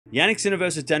Jannik Sinner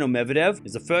versus Daniil Medvedev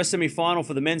is the first semi-final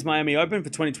for the men's Miami Open for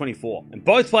 2024. And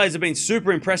both players have been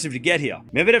super impressive to get here.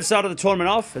 Medvedev started the tournament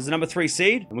off as the number 3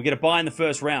 seed and will get a bye in the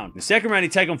first round. In the second round, he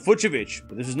take on Fucsovic,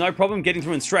 but this was no problem getting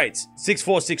through in straights,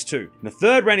 6-4, 6-2. In the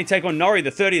third round, he take on Norrie,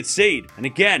 the 30th seed, and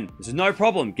again, this was no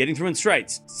problem getting through in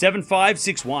straights, 7-5,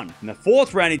 6-1. In the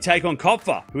fourth round, he'd take on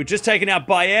Kopfer, who had just taken out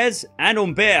Baez and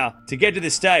Humbert to get to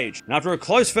this stage. And after a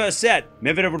close first set,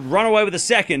 Medvedev would run away with the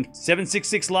second, 7-6,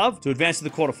 6-love, to advance to the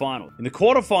quarterfinal. In the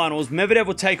quarterfinals, Medvedev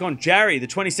would take on Jarry, the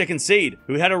 22nd seed,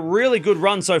 who had a really good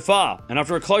run so far. And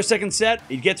after a close second set,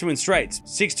 he'd get through in straights,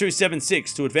 6-2,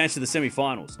 7-6, to advance to the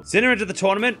semifinals. Sinner entered the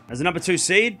tournament as the number 2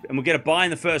 seed and would get a bye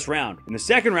in the first round. In the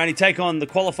second round, he'd take on the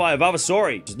qualifier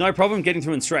Vavasori, which is no problem getting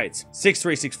through in straights,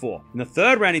 6-3, 6-4. In the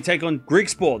third round, he'd take on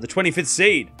Griekspoor, the 25th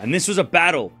seed, and this was a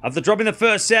battle. After dropping the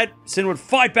first set, Sinner would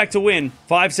fight back to win,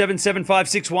 5-7, 7-5,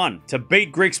 6-1, to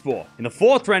beat Griekspoor. In the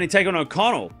fourth round, he'd take on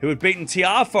O'Connell, who had beaten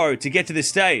Tiafoe to get to this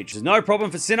stage. There's no problem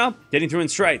for Sinner getting through in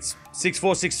straights,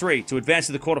 6-4, 6-3, to advance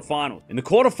to the quarterfinals. In the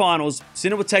quarterfinals,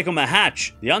 Sinner would take on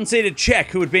Mahatch, the unseeded Czech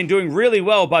who had been doing really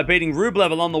well by beating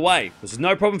Rublev along the way. This was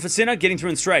no problem for Sinner getting through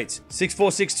in straights,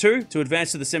 6-4, 6-2, to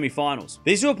advance to the semifinals.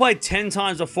 These two have played 10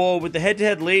 times before with the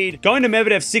head-to-head lead going to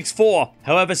Medvedev 6-4.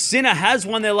 However, Sinner has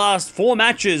won their last 4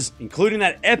 matches, including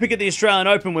that epic at the Australian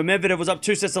Open where Medvedev was up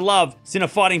 2 sets to love, Sinner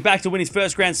fighting back to win his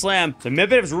first Grand Slam. So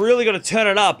Medvedev's really got to turn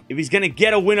it up if he's going to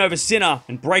get a win over Sinner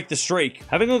and break the streak.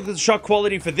 Having a look at the shot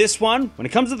quality for this one, when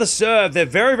it comes to the serve, they're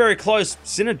very, very close.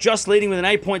 Sinner just leading with an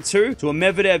 8.2 to a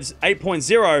Medvedev's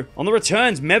 8.0. On the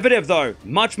returns, Medvedev, though,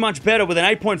 much, much better with an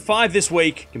 8.5 this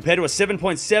week compared to a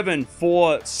 7.7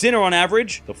 for Sinner on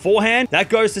average. The forehand, that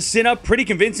goes to Sinner pretty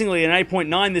convincingly, an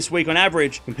 8.9 this week on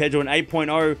average compared to an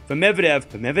 8.0 for Medvedev.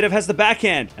 But Medvedev has the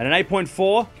backhand at an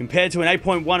 8.4 compared to an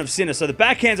 8.1 of Sinner. So the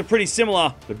backhands are pretty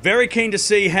similar, but very keen to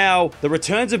see how the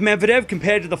returns of Medvedev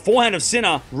compared to the forehand of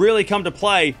Sinner really come to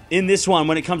play in this one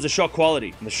when it comes to shot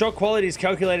quality. And the shot quality is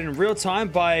calculated in real time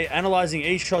by analyzing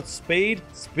each shot's speed,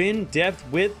 spin, depth,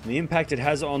 width, and the impact it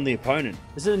has on the opponent.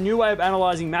 This is a new way of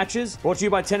analyzing matches, brought to you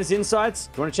by Tennis Insights.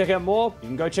 If you want to check out more, you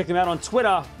can go check them out on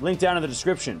Twitter, link down in the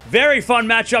description. Very fun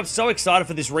matchup, so excited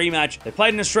for this rematch. They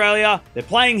played in Australia, they're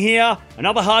playing here,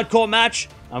 another hardcore match.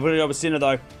 I'm going to go with Sinner,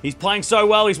 though. He's playing so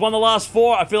well. He's won the last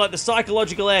 4. I feel like the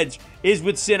psychological edge is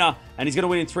with Sinner, and he's going to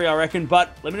win in 3, I reckon.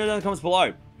 But let me know down in the comments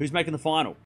below who's making the final.